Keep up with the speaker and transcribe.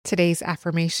Today's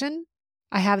affirmation: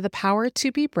 I have the power to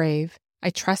be brave. I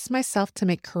trust myself to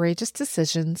make courageous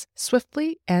decisions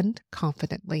swiftly and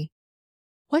confidently.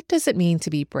 What does it mean to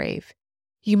be brave?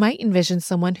 You might envision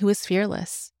someone who is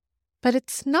fearless, but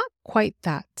it's not quite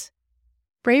that.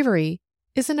 Bravery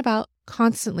isn't about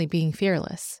constantly being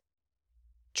fearless.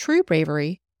 True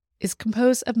bravery is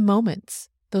composed of moments,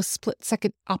 those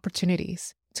split-second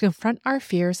opportunities to confront our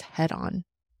fears head-on.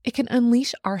 It can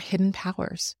unleash our hidden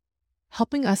powers,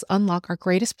 helping us unlock our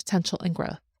greatest potential and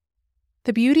growth.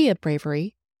 The beauty of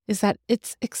bravery is that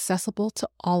it's accessible to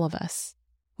all of us.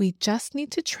 We just need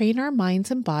to train our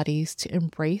minds and bodies to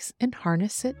embrace and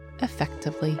harness it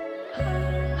effectively.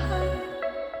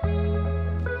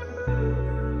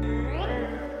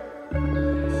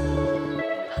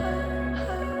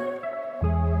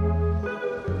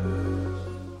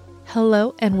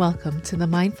 Hello and welcome to the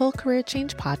Mindful Career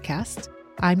Change Podcast.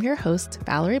 I'm your host,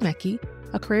 Valerie Mecki,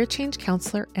 a career change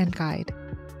counselor and guide.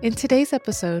 In today's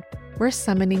episode, we're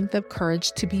summoning the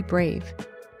courage to be brave,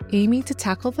 aiming to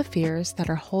tackle the fears that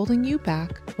are holding you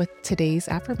back with today's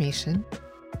affirmation: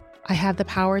 I have the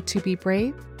power to be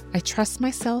brave. I trust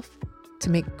myself to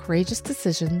make courageous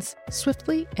decisions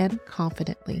swiftly and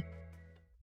confidently.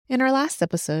 In our last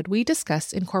episode, we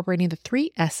discussed incorporating the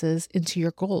 3 S's into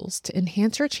your goals to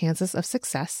enhance your chances of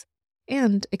success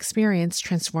and experience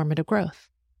transformative growth.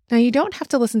 Now, you don't have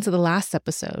to listen to the last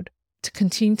episode to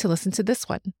continue to listen to this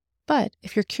one, but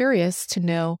if you're curious to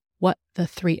know what the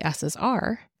 3 S's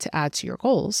are to add to your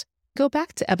goals, go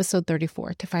back to episode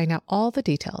 34 to find out all the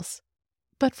details.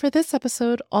 But for this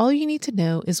episode, all you need to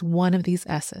know is one of these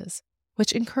S's,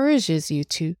 which encourages you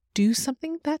to do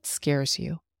something that scares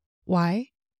you.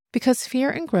 Why? Because fear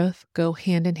and growth go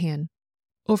hand in hand.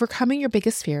 Overcoming your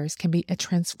biggest fears can be a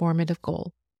transformative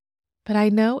goal, but I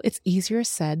know it's easier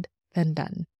said than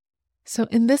done. So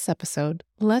in this episode,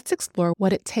 let's explore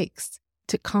what it takes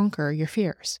to conquer your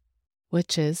fears,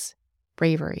 which is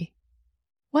bravery.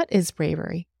 What is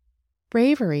bravery?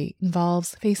 Bravery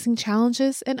involves facing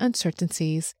challenges and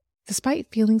uncertainties despite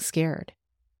feeling scared.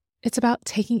 It's about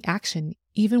taking action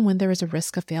even when there is a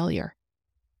risk of failure.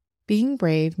 Being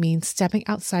brave means stepping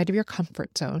outside of your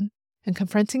comfort zone and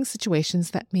confronting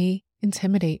situations that may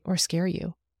intimidate or scare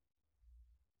you.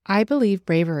 I believe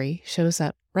bravery shows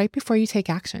up right before you take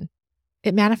action.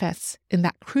 It manifests in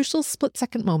that crucial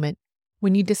split-second moment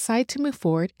when you decide to move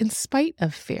forward in spite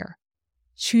of fear,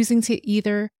 choosing to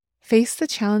either face the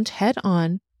challenge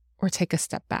head-on or take a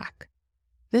step back.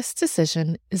 This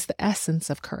decision is the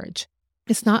essence of courage.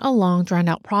 It's not a long,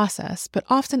 drawn-out process, but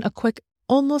often a quick,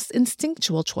 almost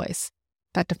instinctual choice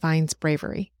that defines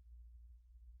bravery.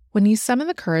 When you summon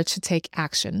the courage to take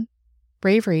action,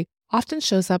 bravery often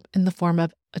shows up in the form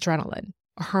of adrenaline,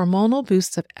 a hormonal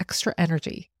boost of extra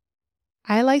energy.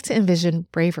 I like to envision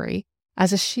bravery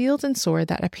as a shield and sword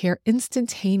that appear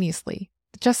instantaneously,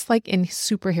 just like in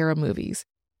superhero movies,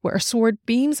 where a sword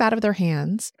beams out of their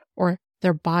hands or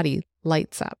their body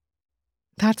lights up.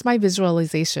 That's my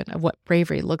visualization of what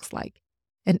bravery looks like,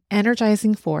 an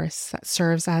energizing force that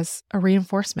serves as a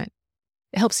reinforcement.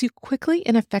 It helps you quickly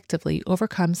and effectively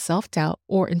overcome self-doubt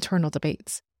or internal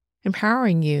debates,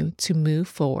 empowering you to move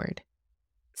forward.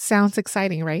 Sounds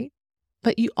exciting, right?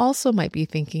 But you also might be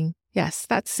thinking, yes,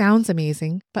 that sounds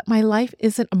amazing, but my life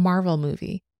isn't a Marvel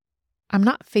movie. I'm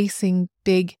not facing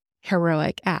big,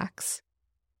 heroic acts.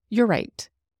 You're right.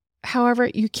 However,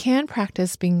 you can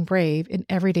practice being brave in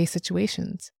everyday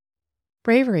situations.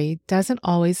 Bravery doesn't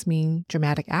always mean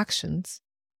dramatic actions.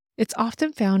 It's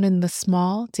often found in the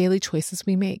small daily choices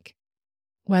we make,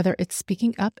 whether it's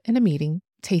speaking up in a meeting,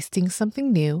 tasting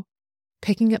something new,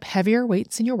 picking up heavier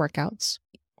weights in your workouts,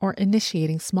 or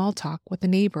initiating small talk with a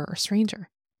neighbor or stranger.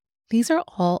 These are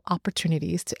all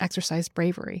opportunities to exercise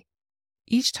bravery.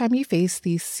 Each time you face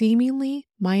these seemingly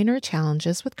minor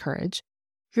challenges with courage,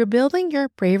 you're building your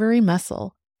bravery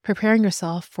muscle, preparing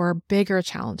yourself for bigger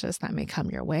challenges that may come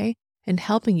your way, and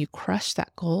helping you crush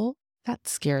that goal that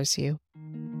scares you.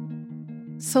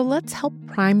 So let's help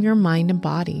prime your mind and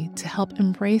body to help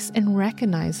embrace and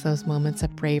recognize those moments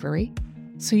of bravery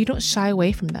so you don't shy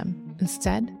away from them.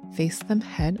 Instead, face them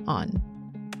head on.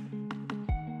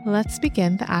 Let's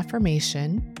begin the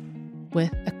affirmation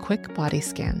with a quick body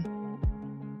scan,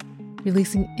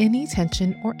 releasing any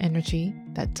tension or energy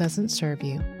that doesn't serve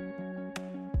you.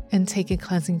 And take a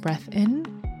cleansing breath in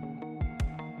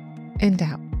and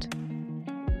out.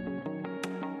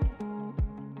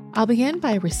 I'll begin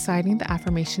by reciting the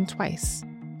affirmation twice.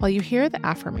 While you hear the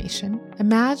affirmation,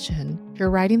 imagine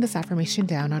you're writing this affirmation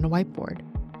down on a whiteboard,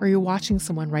 or you're watching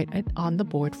someone write it on the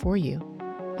board for you.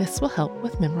 This will help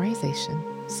with memorization,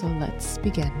 so let's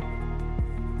begin.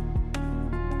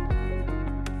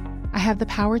 have the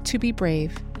power to be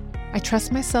brave. I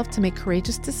trust myself to make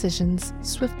courageous decisions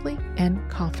swiftly and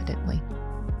confidently.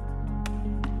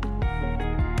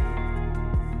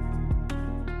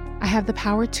 I have the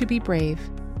power to be brave.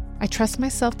 I trust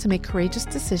myself to make courageous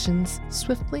decisions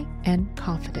swiftly and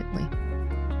confidently.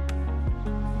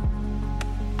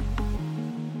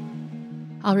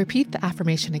 I'll repeat the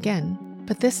affirmation again,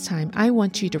 but this time I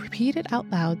want you to repeat it out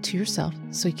loud to yourself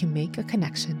so you can make a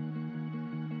connection.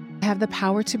 I have the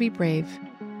power to be brave.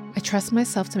 I trust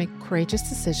myself to make courageous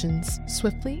decisions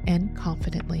swiftly and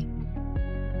confidently.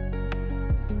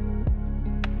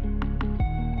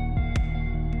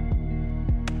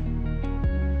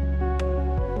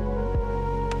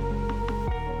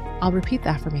 I'll repeat the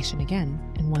affirmation again,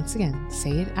 and once again, say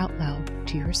it out loud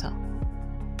to yourself.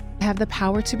 I have the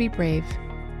power to be brave.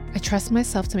 I trust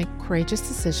myself to make courageous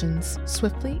decisions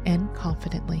swiftly and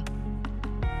confidently.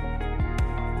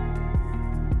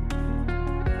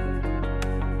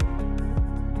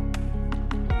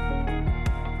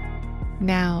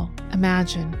 Now,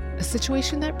 imagine a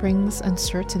situation that brings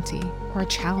uncertainty or a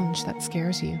challenge that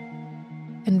scares you,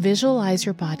 and visualize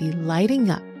your body lighting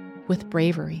up with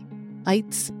bravery,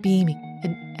 lights beaming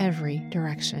in every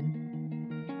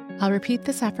direction. I'll repeat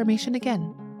this affirmation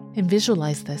again and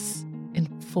visualize this in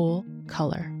full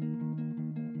color.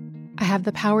 I have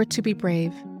the power to be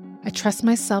brave. I trust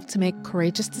myself to make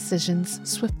courageous decisions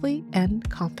swiftly and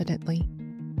confidently.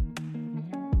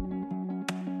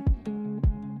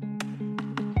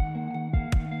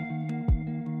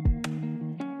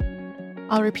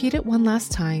 I'll repeat it one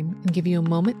last time and give you a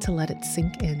moment to let it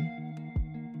sink in.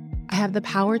 I have the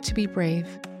power to be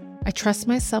brave. I trust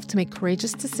myself to make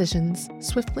courageous decisions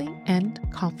swiftly and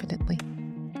confidently.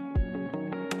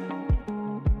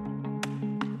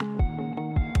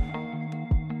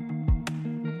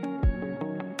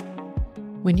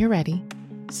 When you're ready,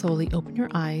 slowly open your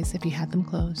eyes if you had them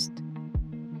closed.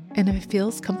 And if it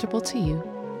feels comfortable to you,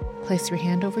 place your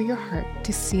hand over your heart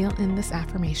to seal in this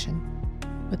affirmation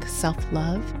with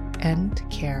self-love and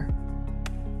care.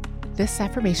 This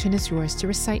affirmation is yours to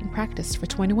recite and practice for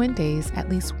 21 days at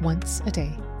least once a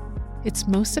day. It's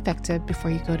most effective before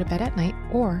you go to bed at night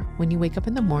or when you wake up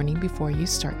in the morning before you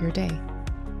start your day.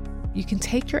 You can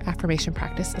take your affirmation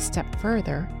practice a step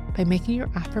further by making your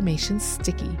affirmations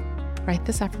sticky. Write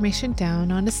this affirmation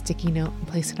down on a sticky note and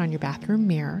place it on your bathroom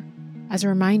mirror as a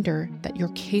reminder that you're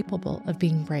capable of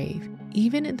being brave,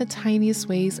 even in the tiniest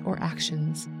ways or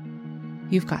actions.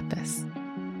 You've got this.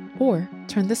 Or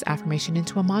turn this affirmation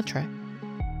into a mantra.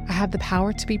 I have the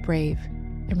power to be brave,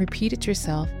 and repeat it to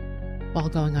yourself while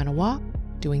going on a walk,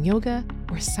 doing yoga,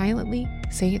 or silently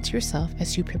saying it to yourself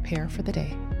as you prepare for the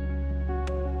day.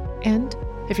 And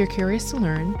if you're curious to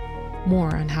learn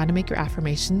more on how to make your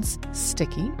affirmations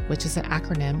sticky, which is an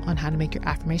acronym on how to make your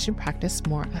affirmation practice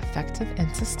more effective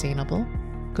and sustainable,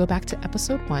 go back to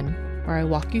episode 1 where I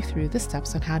walk you through the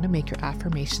steps on how to make your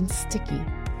affirmations sticky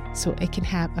so it can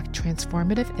have a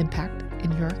transformative impact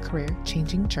in your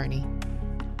career-changing journey.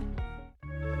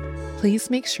 Please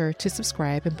make sure to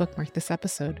subscribe and bookmark this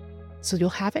episode so you'll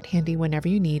have it handy whenever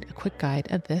you need a quick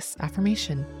guide of this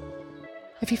affirmation.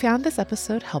 If you found this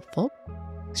episode helpful,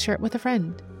 share it with a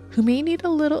friend who may need a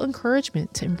little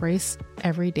encouragement to embrace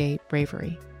everyday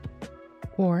bravery.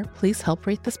 Or please help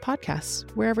rate this podcast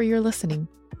wherever you're listening.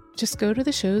 Just go to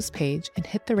the show's page and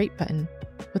hit the rate button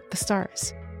with the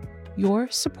stars. Your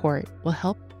support will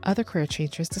help other career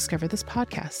changers discover this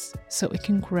podcast so it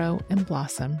can grow and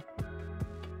blossom.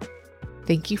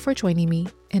 Thank you for joining me,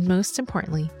 and most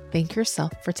importantly, thank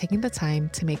yourself for taking the time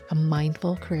to make a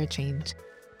mindful career change.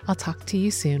 I'll talk to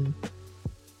you soon.